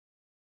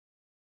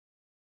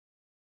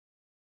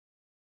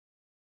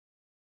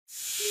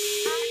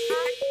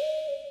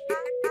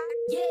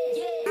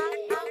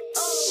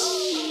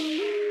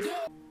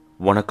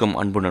வணக்கம்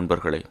அன்பு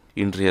நண்பர்களே.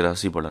 இன்றைய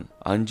ராசி பலன்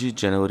 5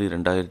 ஜனவரி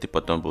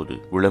 2019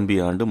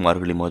 விளம்பிய ஆண்டு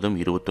மார்கழி மாதம்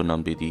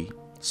 21ஆம் தேதி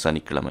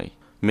சனிக்கிழமை.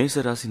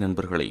 மேச ராசி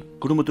நண்பர்களை,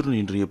 குடும்பத்துடன்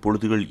இன்றைய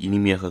பொழுதுகள்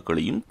இனிமையாக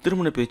கழியும்.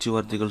 திருமண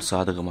பேச்சுவார்த்தைகள்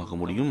சாதகமாக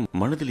முடியும்.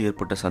 மனதில்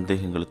ஏற்பட்ட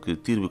சந்தேகங்களுக்கு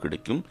தீர்வு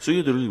கிடைக்கும்.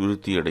 சுயதொழில்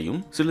விருத்தி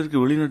அடையும். சிலருக்கு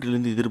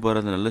வெளிநாட்டிலிருந்து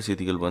எதிர்பாராத நல்ல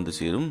செய்திகள் வந்து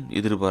சேரும்.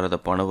 எதிர்பாராத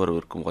பண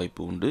வரவிற்கும்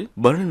வாய்ப்பு உண்டு.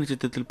 பரணி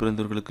நட்சத்திரத்தில்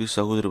பிறந்தவர்களுக்கு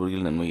சகோதர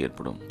வகையில் நன்மை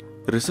ஏற்படும்.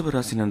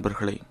 ரிஷபராசி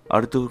நண்பர்களை,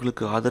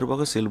 அடுத்தவர்களுக்கு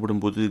ஆதரவாக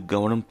செயல்படும் போது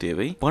கவனம்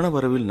தேவை. பண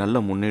வரவில்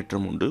நல்ல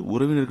முன்னேற்றம் உண்டு.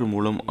 உறவினர்கள்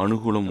மூலம்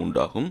அனுகூலம்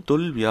உண்டாகும்.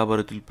 தொழில்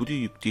வியாபாரத்தில் புதிய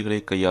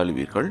யுக்திகளை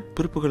கையாளுவீர்கள்.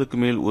 பிற்பகலுக்கு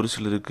மேல் ஒரு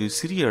சிலருக்கு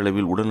சிறிய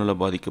அளவில்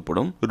உடல்நலம்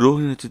பாதிக்கப்படும்.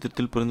 ரோஹிணி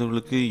நட்சத்திரத்தில்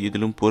பிறந்தவர்களுக்கு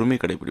இதிலும் பொறுமை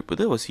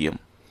கடைபிடிப்பது அவசியம்.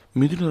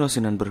 மிதுன ராசி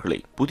நண்பர்களை,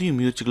 புதிய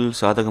முயற்சிகளில்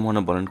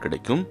சாதகமான பலன்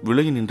கிடைக்கும்.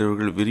 விலகி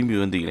நின்றவர்கள் விரும்பி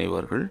வந்து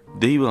இணைவார்கள்.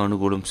 தெய்வ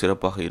அனுகூலம்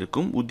சிறப்பாக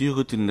இருக்கும்.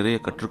 உத்தியோகத்தில் நிறைய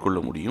கற்றுக்கொள்ள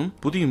முடியும்.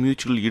 புதிய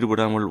முயற்சிகளில்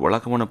ஈடுபடாமல்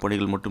வழக்கமான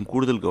பணிகள் மட்டும்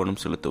கூடுதல்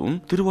கவனம் செலுத்தவும்.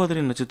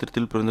 திருவாதிரை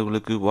நட்சத்திரத்தில்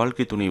பிறந்தவர்களுக்கு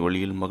வாழ்க்கை துணை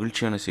வழியில்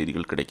மகிழ்ச்சியான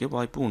செய்திகள் கிடைக்க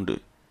வாய்ப்பு உண்டு.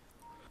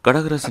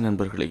 கடகராசி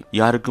நண்பர்களை,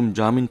 யாருக்கும்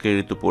ஜாமீன்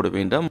கையெழுத்து போட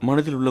வேண்டாம்.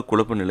 மனதில் உள்ள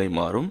குழப்ப நிலை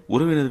மாறும்.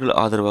 உறவினர்கள்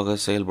ஆதரவாக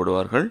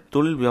செயல்படுவார்கள்.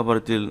 தொழில்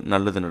வியாபாரத்தில்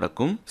நல்லது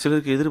நடக்கும்.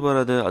 சிலருக்கு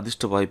எதிர்பாராத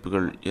அதிர்ஷ்ட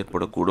வாய்ப்புகள்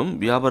ஏற்படக்கூடும்.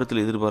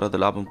 வியாபாரத்தில்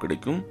எதிர்பாராத லாபம்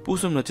கிடைக்கும்.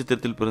 பூசம்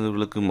நட்சத்திரத்தில்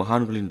பிறந்தவர்களுக்கு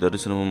மகான்களின்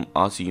தரிசனமும்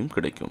ஆசியும்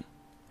கிடைக்கும்.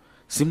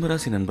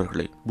 சிம்மராசி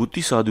நண்பர்களே,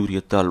 புத்தி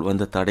சாதுரியத்தால்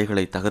வந்த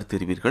தடைகளை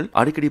தகர்த்தெறிவீர்கள்.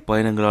 அடிக்கடி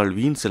பயணங்களால்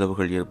வீண்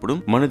செலவுகள்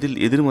ஏற்படும். மனதில்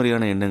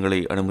எதிர்மறையான எண்ணங்களை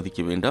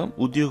அனுமதிக்க வேண்டாம்.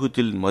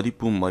 உத்தியோகத்தில்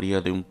மதிப்பும்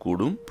மரியாதையும்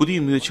கூடும். புதிய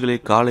முயற்சிகளை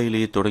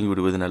காலையிலேயே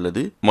தொடங்கிவிடுவது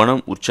நல்லது.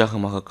 மனம்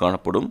உற்சாகமாக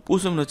காணப்படும்.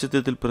 பூசம்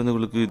நட்சத்திரத்தில்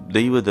பிறந்தவர்களுக்கு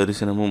தெய்வ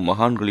தரிசனமும்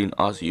மகான்களின்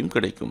ஆசையும்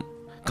கிடைக்கும்.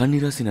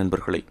 கன்னிராசி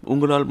நண்பர்களை,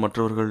 உங்களால்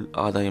மற்றவர்கள்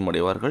ஆதாயம்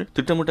அடைவார்கள்.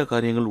 திட்டமிட்ட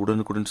காரியங்கள்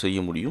உடனுக்குடன் செய்ய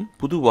முடியும்.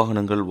 புது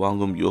வாகனங்கள்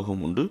வாங்கும்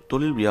யோகம் உண்டு.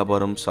 தொழில்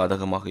வியாபாரம்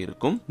சாதகமாக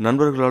இருக்கும்.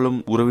 நண்பர்களாலும்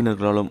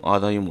உறவினர்களாலும்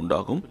ஆதாயம்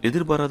உண்டாகும்.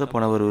 எதிர்பாராத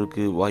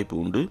பணவரவிற்கு வாய்ப்பு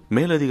உண்டு.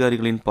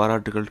 மேலதிகாரிகளின்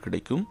பாராட்டுகள்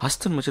கிடைக்கும்.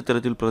 ஹஸ்தம்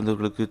நட்சத்திரத்தில்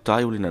பிறந்தவர்களுக்கு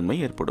தாய்வழி நன்மை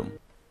ஏற்படும்.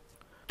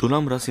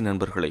 துலாம் ராசி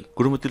நண்பர்களை,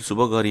 குடும்பத்தில்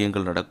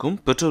சுபகாரியங்கள் நடக்கும்.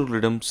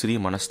 பெற்றோர்களிடம் சிறிய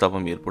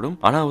மனஸ்தாபம் ஏற்படும்.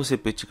 அனாவசிய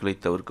பேச்சுக்களை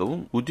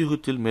தவிர்க்கவும்.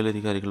 உத்தியோகத்தில்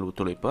மேலதிகாரிகள்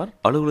ஒத்துழைப்பார்.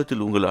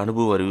 அலுவலகத்தில் உங்கள்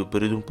அனுபவ அறிவு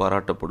பெரிதும்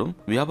பாராட்டப்படும்.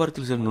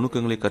 வியாபாரத்தில் சில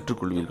நுணுக்கங்களை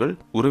கற்றுக்கொள்வீர்கள்.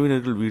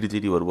 உறவினர்கள் வீடு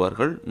தேடி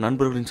வருவார்கள்.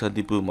 நண்பர்களின்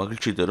சந்திப்பு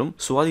மகிழ்ச்சி தரும்.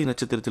 சுவாதி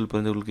நட்சத்திரத்தில்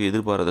பிறந்தவர்களுக்கு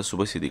எதிர்பாராத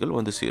சுப செய்திகள்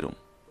வந்து சேரும்.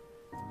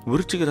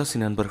 விருச்சிக ராசி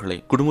நண்பர்களை,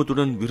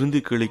 குடும்பத்துடன் விருந்து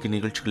கேளிக்கை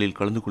நிகழ்ச்சிகளில்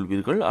கலந்து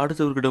கொள்வீர்கள்.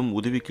 அடுத்தவர்களிடம்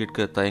உதவி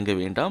கேட்க தயங்க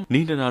வேண்டாம்.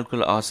 நீண்ட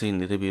நாட்கள் ஆசை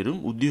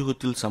நிறைவேறும்.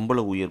 உத்தியோகத்தில்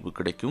சம்பள உயர்வு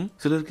கிடைக்கும்.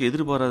 சிலருக்கு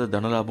எதிர்பாராத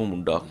தனலாபம்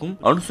உண்டாகும்.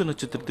 அனுச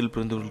நட்சத்திரத்தில்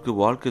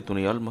பிறந்தவர்களுக்கு வாழ்க்கை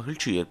துணையால்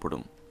மகிழ்ச்சி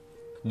ஏற்படும்.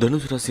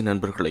 தனுசு ராசி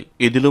நண்பர்களை,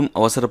 எதிலும்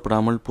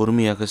அவசரப்படாமல்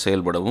பொறுமையாக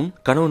செயல்படவும்.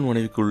 கணவன்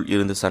மனைவிக்குள்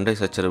இருந்த சண்டை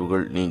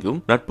சச்சரவுகள்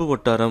நீங்கும். நட்பு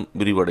வட்டாரம்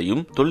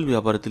விரிவடையும். தொழில்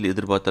வியாபாரத்தில்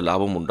எதிர்பார்த்த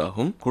லாபம்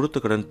உண்டாகும்.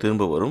 கொடுத்த கடன்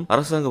திரும்ப வரும்.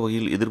 அரசாங்க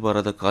வகையில்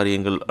எதிர்பாராத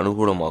காரியங்கள்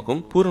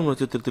அனுகூலமாகும். பூரம்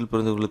நட்சத்திரத்தில்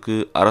பிறந்தவர்களுக்கு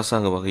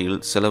அரசாங்க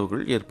வகையில்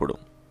செலவுகள்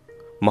ஏற்படும்.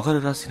 மகர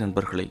ராசி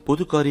நண்பர்களை,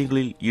 பொது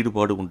காரியங்களில்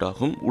ஈடுபாடு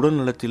உண்டாகும். உடல்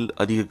நலத்தில்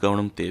அதிக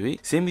கவனம் தேவை.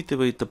 சேமித்து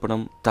வைத்த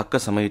பணம்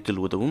தக்க சமயத்தில்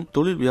உதவும்.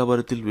 தொழில்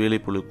வியாபாரத்தில்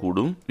வேலைப்பளு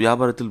கூடும்.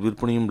 வியாபாரத்தில்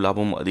விற்பனையும்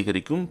லாபமும்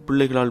அதிகரிக்கும்.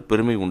 பிள்ளைகளால்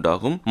பெருமை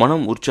உண்டாகும்.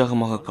 மனம்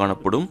உற்சாகமாக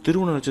காணப்படும்.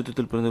 திருவோண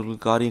நட்சத்திரத்தில்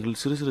பிறந்தவர்கள்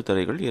காரியங்களில் சிறு சிறு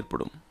தடைகள்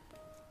ஏற்படும்.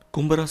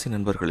 கும்பராசி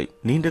நண்பர்களை,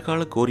 நீண்ட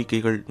கால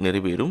கோரிக்கைகள்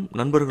நிறைவேறும்.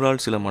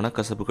 நண்பர்களால் சில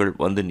மனக்கசப்புகள்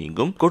வந்து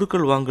நீங்கும்.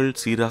 கொடுக்கல் வாங்கல்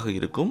சீராக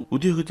இருக்கும்.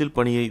 உத்தியோகத்தில்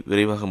பணியை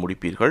விரைவாக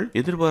முடிப்பீர்கள்.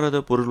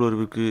 எதிர்பாராத பொருள்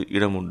வரவுக்கு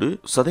இடம் உண்டு.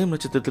 சதயம்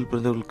நட்சத்திரத்தில்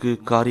பிறந்தவர்களுக்கு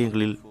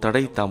காரியங்களில்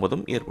தடை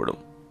தாமதம்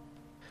ஏற்படும்.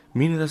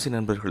 மீனராசி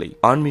நண்பர்களை,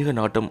 ஆன்மீக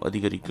நாட்டம்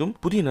அதிகரிக்கும்.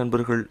 புதிய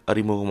நண்பர்கள்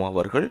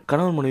அறிமுகமாவார்கள்.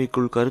 கணவன்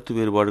மனைவிக்குள் கருத்து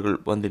வேறுபாடுகள்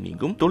வந்து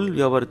நீங்கும். தொழில்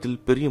வியாபாரத்தில்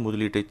பெரிய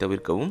முதலீட்டை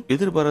தவிர்க்கவும்.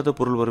 எதிர்பாராத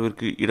பொருள்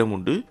வரவிற்கு இடம்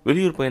உண்டு.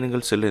 வெளியூர்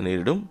பயணங்கள் செல்ல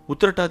நேரிடும்.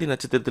 உத்திரட்டாதி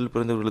நட்சத்திரத்தில்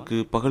பிறந்தவர்களுக்கு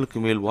பகலுக்கு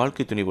மேல்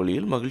வாழ்க்கை துணை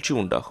வழியில் மகிழ்ச்சி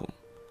உண்டாகும்.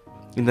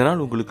 இந்த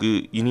நாள் உங்களுக்கு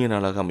இனிய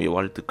நாளாக அமைய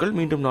வாழ்த்துக்கள்.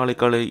 மீண்டும் நாளை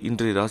காலை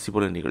இன்றைய ராசி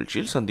பலன்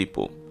நிகழ்ச்சியில்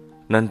சந்திப்போம்.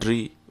 நன்றி,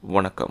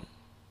 வணக்கம்.